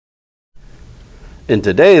In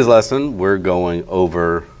today's lesson, we're going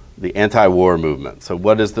over the anti-war movement. So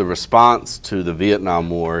what is the response to the Vietnam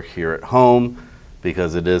War here at home?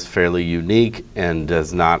 Because it is fairly unique and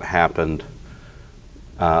does not happen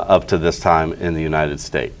up to this time in the United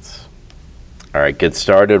States. All right, get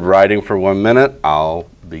started writing for 1 minute. I'll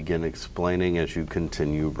begin explaining as you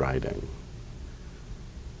continue writing.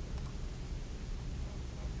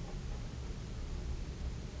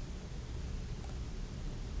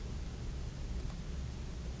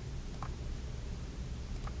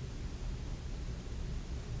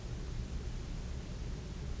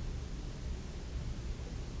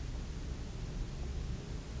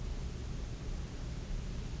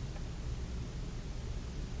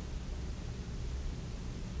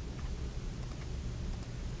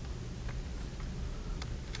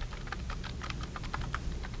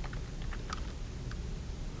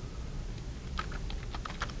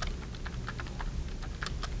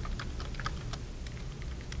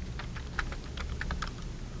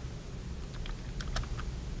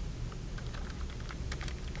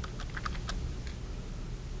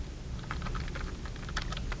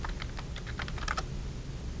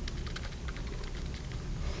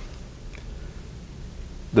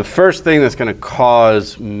 The first thing that's going to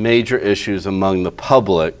cause major issues among the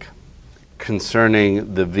public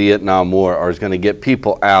concerning the Vietnam War, or is going to get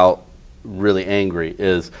people out really angry,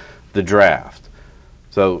 is the draft.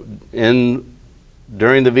 So during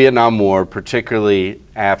the Vietnam War, particularly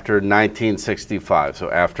after 1965, so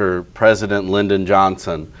after President Lyndon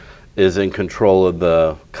Johnson is in control of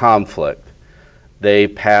the conflict, they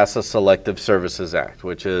pass a Selective Services Act,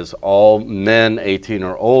 which is all men 18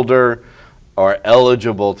 or older are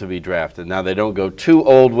eligible to be drafted. Now, they don't go too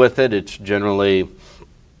old with it. It's generally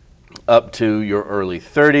up to your early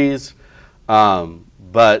 30s.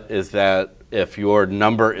 But is that if your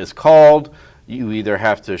number is called, you either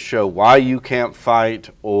have to show why you can't fight,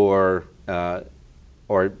 or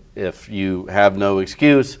if you have no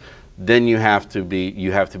excuse, then you have to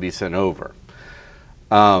be sent over.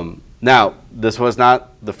 Now, this was not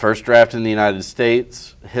the first draft in the United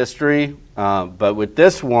States history, but with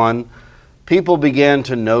this one, people began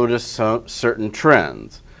to notice certain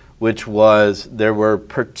trends, which was there were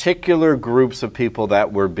particular groups of people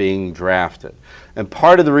that were being drafted. And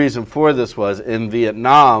part of the reason for this was in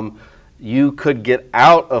Vietnam, you could get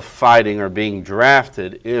out of fighting or being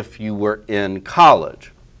drafted if you were in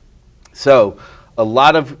college. So a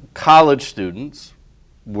lot of college students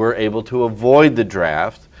were able to avoid the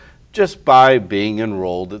draft just by being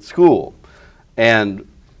enrolled at school. And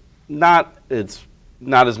it's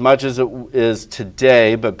not as much as it is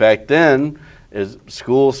today, but back then,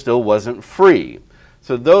 school still wasn't free.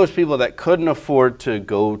 So those people that couldn't afford to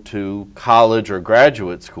go to college or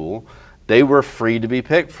graduate school, they were free to be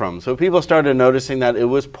picked from. So people started noticing that it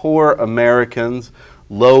was poor Americans,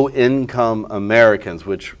 low-income Americans,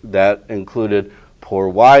 which that included poor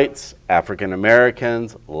whites, African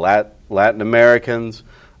Americans, Latin Americans,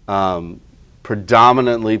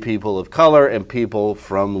 predominantly people of color, and people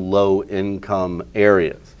from low-income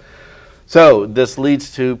areas. So this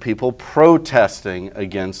leads to people protesting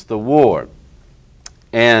against the war.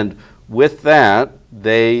 And with that,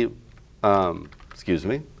 they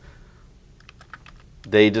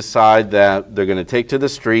decide that they're going to take to the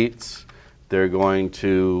streets. They're going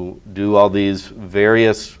to do all these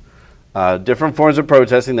various different forms of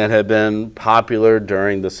protesting that had been popular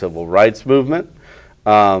during the Civil Rights Movement.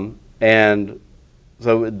 And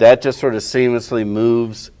so that just sort of seamlessly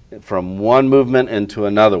moves from one movement into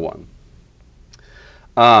another one.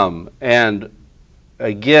 And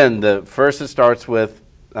again, first it starts with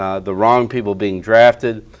the wrong people being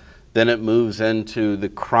drafted. Then it moves into the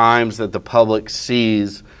crimes that the public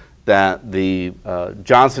sees that the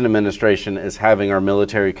Johnson administration is having our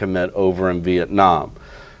military commit over in Vietnam.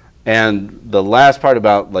 And the last part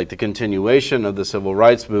about the continuation of the Civil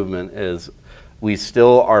Rights Movement is we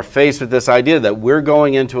still are faced with this idea that we're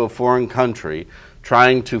going into a foreign country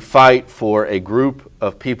trying to fight for a group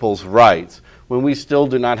of people's rights when we still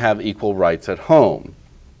do not have equal rights at home.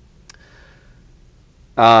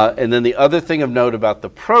 And then the other thing of note about the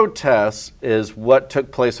protests is what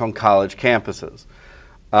took place on college campuses.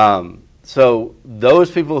 So those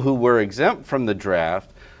people who were exempt from the draft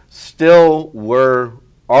still were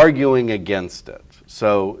arguing against it.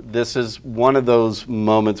 So this is one of those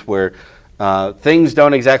moments where things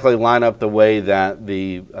don't exactly line up the way that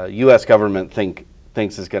the U.S. government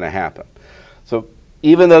thinks is going to happen. So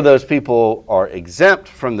even though those people are exempt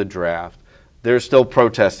from the draft, they're still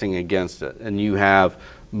protesting against it. And you have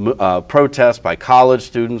protests by college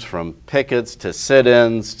students, from pickets to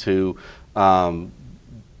sit-ins to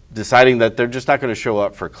deciding that they're just not going to show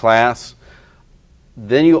up for class.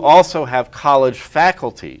 then you also have college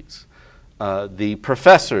faculties. The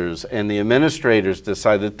professors and the administrators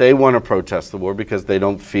decide that they want to protest the war because they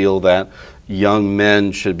don't feel that young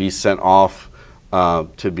men should be sent off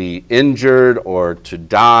to be injured or to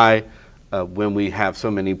die when we have so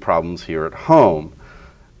many problems here at home.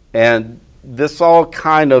 And this all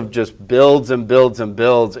kind of just builds and builds and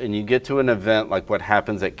builds, and you get to an event like what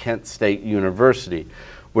happens at Kent State University,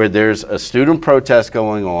 where there's a student protest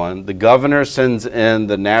going on. The governor sends in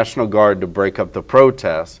the National Guard to break up the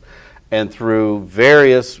protest, and through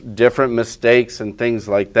various different mistakes and things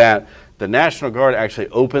like that, the National Guard actually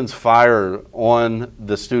opens fire on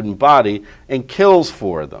the student body and kills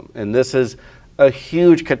 4 of them. And this is a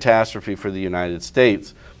huge catastrophe for the United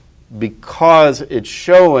States, because it's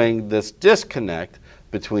showing this disconnect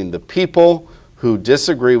between the people who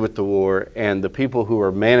disagree with the war and the people who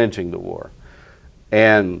are managing the war.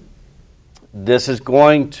 And this is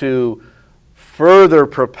going to further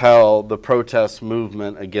propel the protest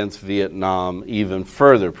movement against Vietnam even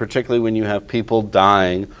further, particularly when you have people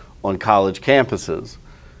dying on college campuses.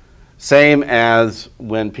 Same as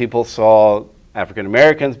when people saw African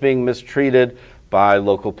Americans being mistreated by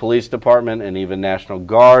local police department and even National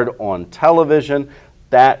Guard on television.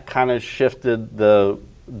 That kind of shifted the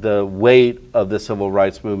weight of the civil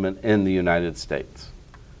rights movement in the United States.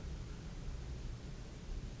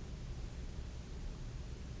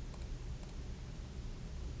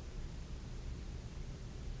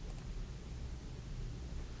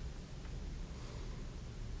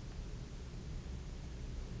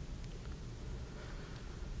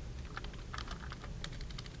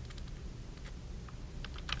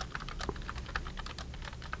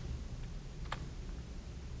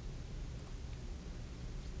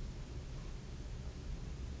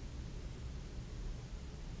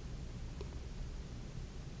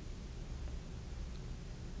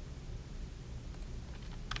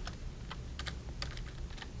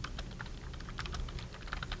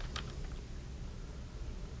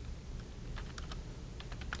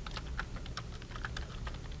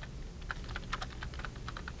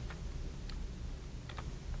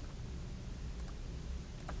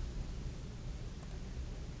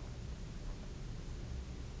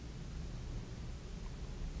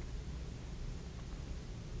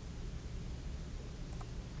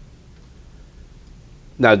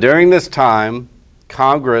 Now, during this time,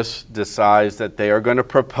 Congress decides that they are going to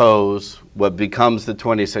propose what becomes the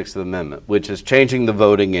 26th Amendment, which is changing the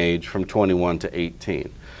voting age from 21 to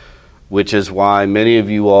 18, which is why many of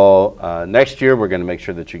you all, next year, we're going to make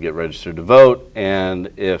sure that you get registered to vote.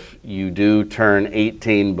 And if you do turn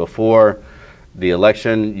 18 before the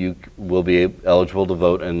election, you will be eligible to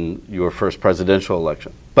vote in your first presidential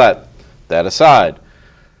election. But that aside,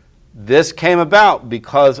 this came about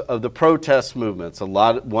because of the protest movements.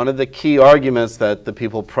 One of the key arguments that the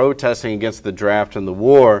people protesting against the draft and the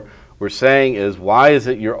war were saying is, why is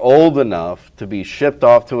it you're old enough to be shipped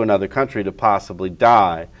off to another country to possibly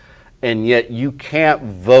die, and yet you can't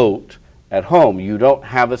vote at home? You don't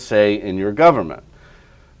have a say in your government.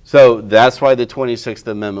 So that's why the 26th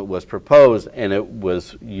Amendment was proposed, and it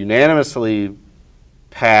was unanimously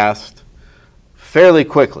passed fairly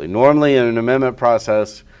quickly. Normally an amendment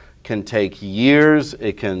process can take years.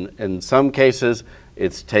 It can, in some cases,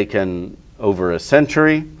 it's taken over a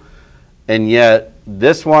century. And yet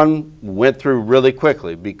this one went through really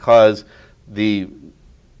quickly because the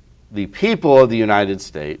people of the United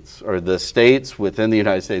States, or the states within the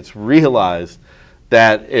United States, realized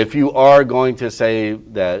that if you are going to say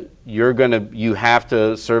that you have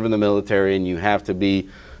to serve in the military and you have to be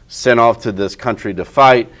sent off to this country to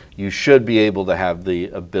fight, you should be able to have the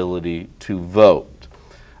ability to vote.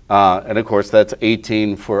 And of course, that's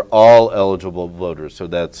 18 for all eligible voters. So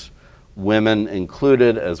that's women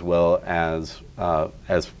included, as well as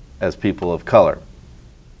people of color.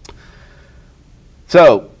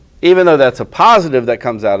 So even though that's a positive that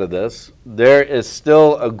comes out of this, there is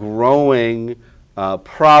still a growing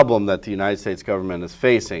problem that the United States government is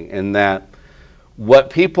facing, in that what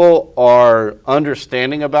people are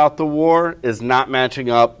understanding about the war is not matching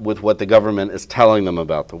up with what the government is telling them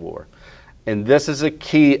about the war. And this is a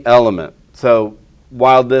key element. So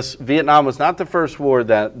while Vietnam was not the first war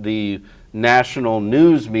that the national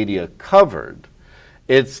news media covered,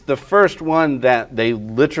 it's the first one that they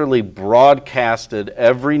literally broadcasted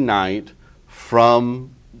every night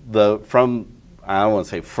from I don't want to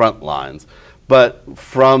say front lines, but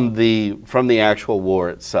from the actual war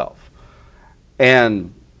itself.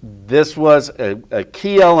 And this was a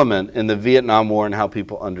key element in the Vietnam War and how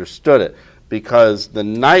people understood it, because the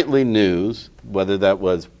nightly news, whether that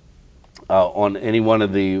was on any one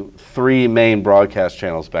of the 3 main broadcast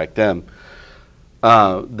channels back then,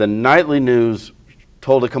 The nightly news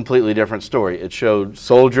told a completely different story. It showed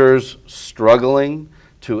soldiers struggling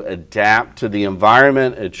to adapt to the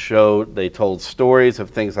environment. They told stories of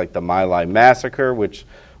things like the My Lai massacre, which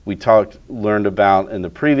we learned about in the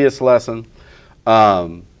previous lesson.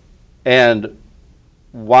 And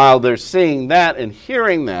while they're seeing that and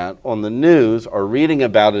hearing that on the news or reading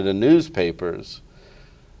about it in newspapers,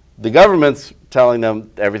 the government's telling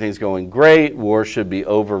them everything's going great, war should be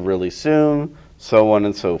over really soon, so on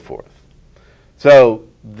and so forth. So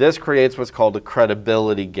this creates what's called a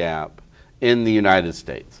credibility gap in the United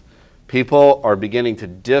States. People are beginning to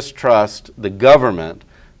distrust the government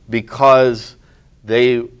because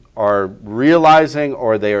they are realizing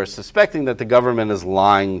or they are suspecting that the government is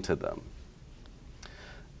lying to them.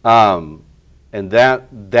 And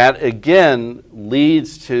that again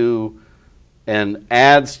leads to and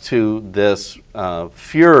adds to this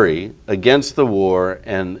fury against the war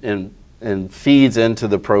and feeds into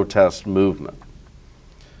the protest movement.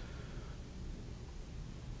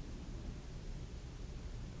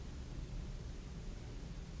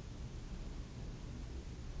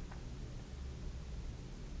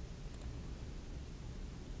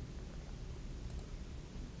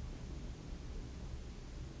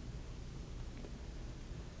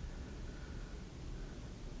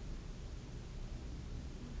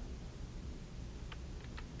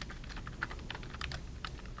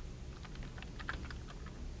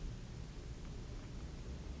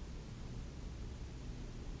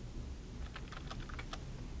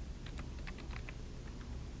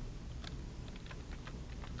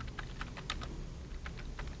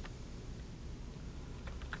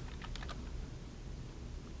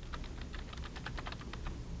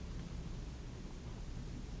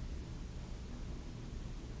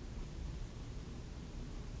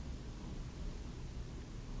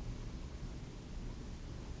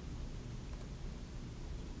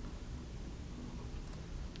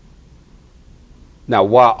 Now,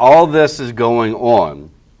 while all this is going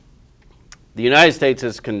on, the United States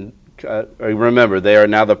is, remember, they are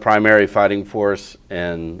now the primary fighting force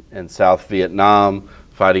in South Vietnam,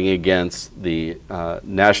 fighting against the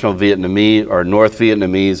National Vietnamese or North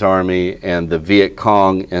Vietnamese Army and the Viet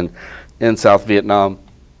Cong in South Vietnam.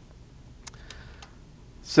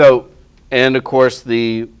 So, and of course,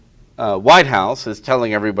 the White House is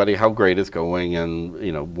telling everybody how great it's going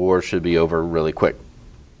and, war should be over really quick.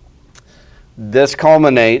 This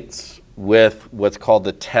culminates with what's called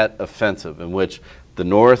the Tet Offensive, in which the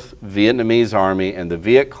North Vietnamese Army and the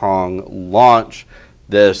Viet Cong launch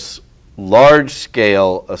this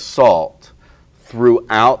large-scale assault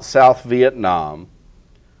throughout South Vietnam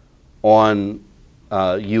on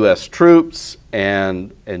U.S. troops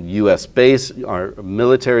and U.S. or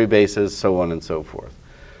military bases, so on and so forth.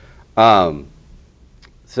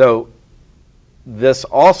 So this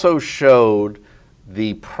also showed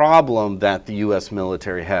the problem that the U.S.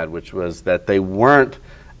 military had, which was that they weren't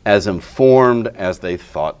as informed as they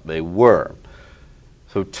thought they were.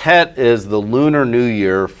 So Tet is the Lunar New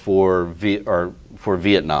Year for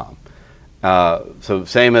Vietnam. So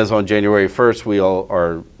same as on January 1st, we all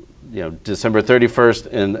are, December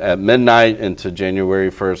 31st at midnight into January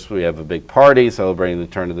 1st, we have a big party celebrating the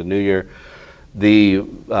turn of the new year.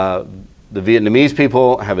 The Vietnamese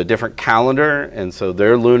people have a different calendar, and so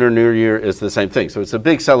their Lunar New Year is the same thing. So it's a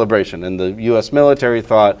big celebration, and the U.S. military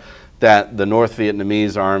thought that the North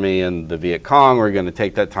Vietnamese Army and the Viet Cong were going to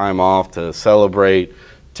take that time off to celebrate,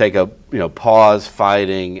 take a pause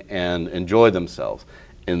fighting, and enjoy themselves.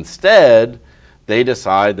 Instead, they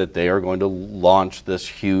decide that they are going to launch this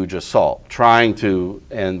huge assault,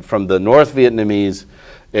 and from the North Vietnamese,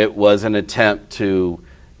 it was an attempt to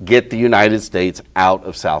get the United States out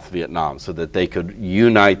of South Vietnam so that they could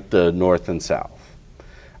unite the North and South.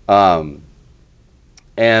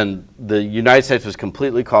 And the United States was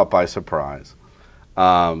completely caught by surprise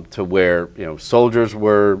to where soldiers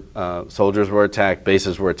were attacked,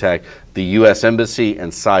 bases were attacked. The U.S. Embassy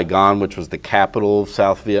in Saigon, which was the capital of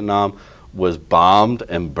South Vietnam, was bombed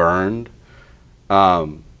and burned.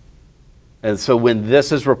 And so when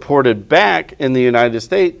this is reported back in the United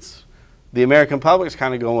States, the American public's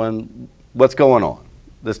kind of going, what's going on?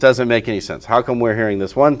 This doesn't make any sense. How come we're hearing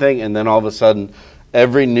this one thing and then all of a sudden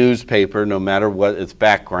every newspaper, no matter what its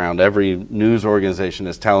background, every news organization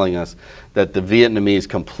is telling us that the Vietnamese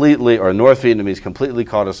North Vietnamese completely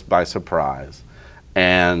caught us by surprise,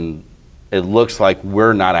 and it looks like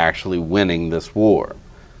we're not actually winning this war.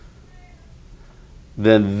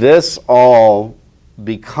 Then this all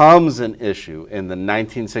becomes an issue in the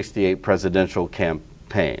 1968 presidential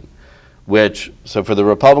campaign, which, so for the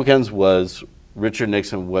Republicans, was Richard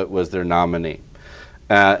Nixon was their nominee.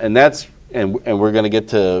 And that's and we're going to get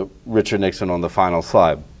to Richard Nixon on the final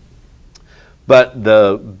slide. But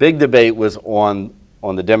the big debate was on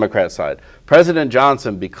the Democrat side. President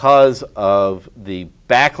Johnson, because of the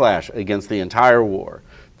backlash against the entire war,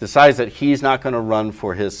 decides that he's not going to run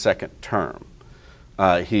for his second term.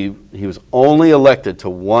 He was only elected to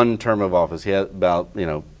one term of office. He had about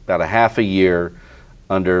a half a year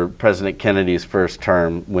under President Kennedy's first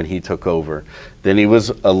term when he took over. Then he was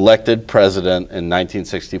elected president in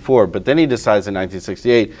 1964, but then he decides in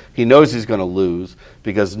 1968 he knows he's going to lose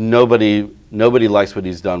because nobody likes what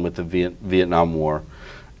he's done with the Vietnam War.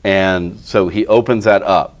 And so he opens that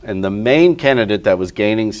up. And the main candidate that was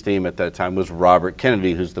gaining steam at that time was Robert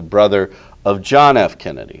Kennedy, who's the brother of John F.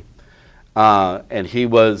 Kennedy. And he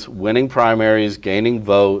was winning primaries, gaining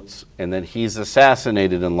votes, and then he's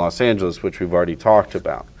assassinated in Los Angeles, which we've already talked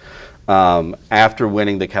about, after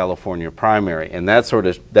winning the California primary. And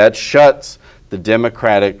that shuts the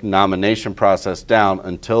Democratic nomination process down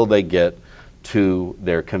until they get to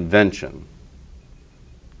their convention.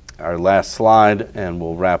 Our last slide, and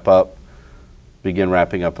we'll begin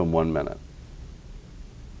wrapping up in 1 minute.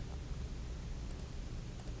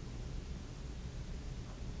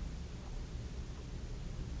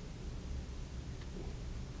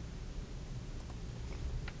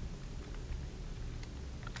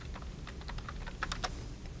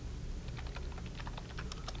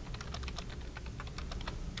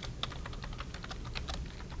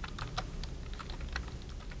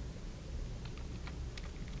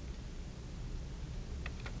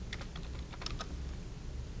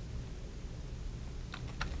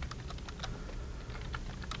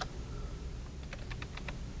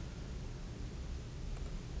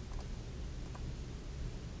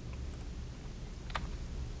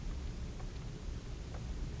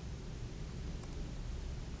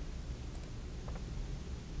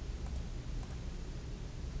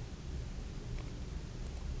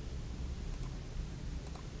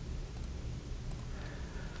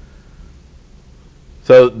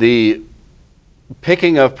 So the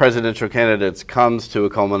picking of presidential candidates comes to a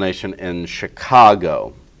culmination in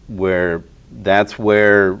Chicago, where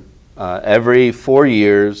every 4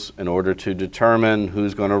 years, in order to determine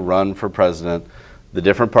who's going to run for president, the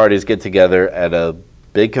different parties get together at a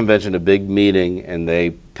big convention, a big meeting, and they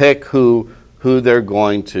pick who they're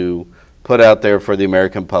going to put out there for the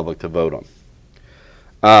American public to vote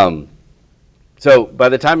on. So by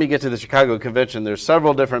the time you get to the Chicago Convention, there's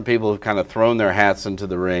several different people who've kind of thrown their hats into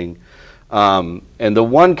the ring. And the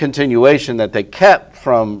one continuation that they kept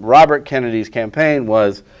from Robert Kennedy's campaign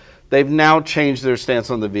was they've now changed their stance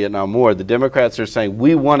on the Vietnam War. The Democrats are saying,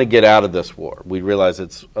 we want to get out of this war. We realize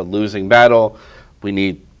it's a losing battle.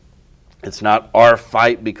 It's not our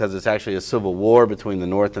fight because it's actually a civil war between the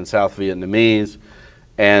North and South Vietnamese.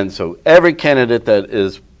 And so every candidate that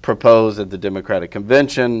is proposed at the Democratic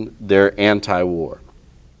Convention, they're anti-war.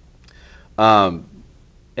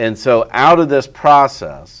 And so out of this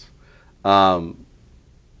process, I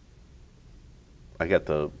have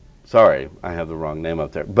the wrong name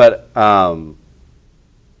up there. But, hold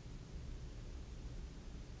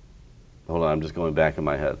on, I'm just going back in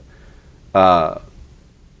my head. Out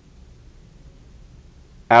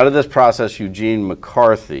of this process, Eugene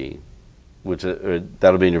McCarthy, which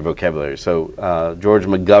that'll be in your vocabulary. So George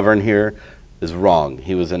McGovern here is wrong.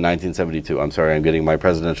 He was in 1972. I'm sorry, I'm getting my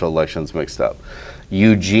presidential elections mixed up.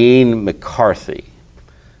 Eugene McCarthy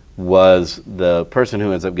was the person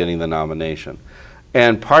who ends up getting the nomination.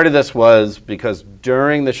 And part of this was because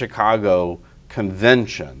during the Chicago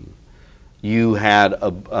Convention, you had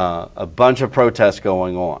a bunch of protests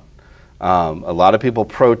going on. A lot of people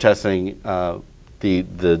protesting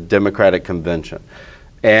the Democratic Convention.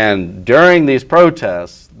 And during these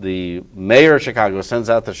protests, the mayor of Chicago sends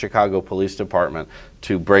out the Chicago Police Department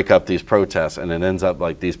to break up these protests, and it ends up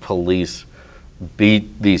like these police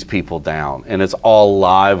beat these people down, and it's all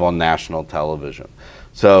live on national television.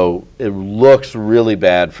 So it looks really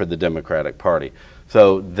bad for the Democratic Party.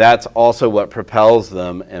 So that's also what propels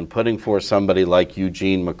them in putting forth somebody like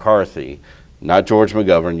Eugene McCarthy, not George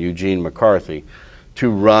McGovern, Eugene McCarthy,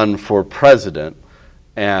 to run for president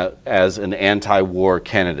as an anti-war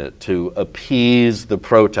candidate to appease the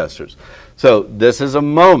protesters. So this is a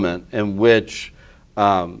moment in which,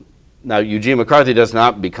 now Eugene McCarthy does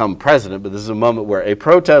not become president, but this is a moment where a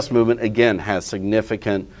protest movement, again, has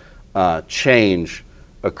significant change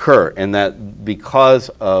occur, and that because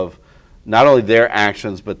of not only their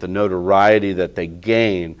actions, but the notoriety that they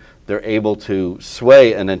gain, they're able to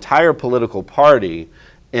sway an entire political party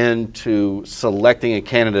into selecting a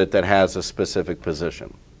candidate that has a specific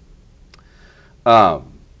position. So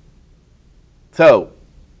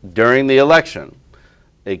during the election,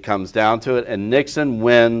 it comes down to it, and Nixon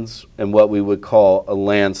wins in what we would call a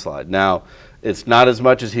landslide. Now, it's not as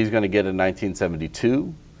much as he's going to get in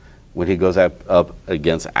 1972 when he goes up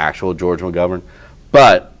against actual George McGovern,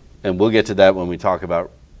 but, and we'll get to that when we talk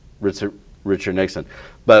about Richard Nixon,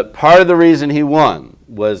 but part of the reason he won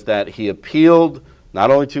was that he appealed not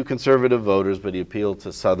only to conservative voters, but he appealed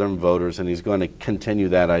to Southern voters, and he's going to continue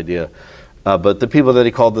that idea. But the people that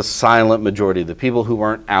he called the silent majority, the people who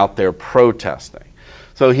weren't out there protesting.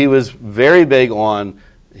 So he was very big on,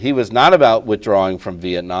 he was not about withdrawing from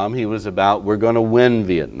Vietnam, he was about we're going to win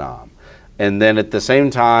Vietnam. And then at the same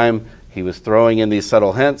time, he was throwing in these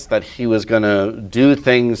subtle hints that he was going to do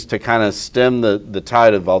things to kind of stem the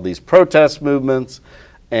tide of all these protest movements,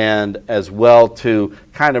 and as well to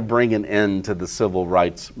kind of bring an end to the civil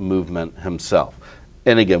rights movement himself.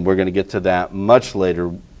 And again, we're going to get to that much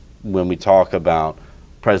later when we talk about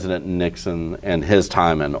President Nixon and his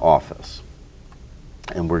time in office.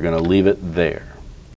 And we're going to leave it there.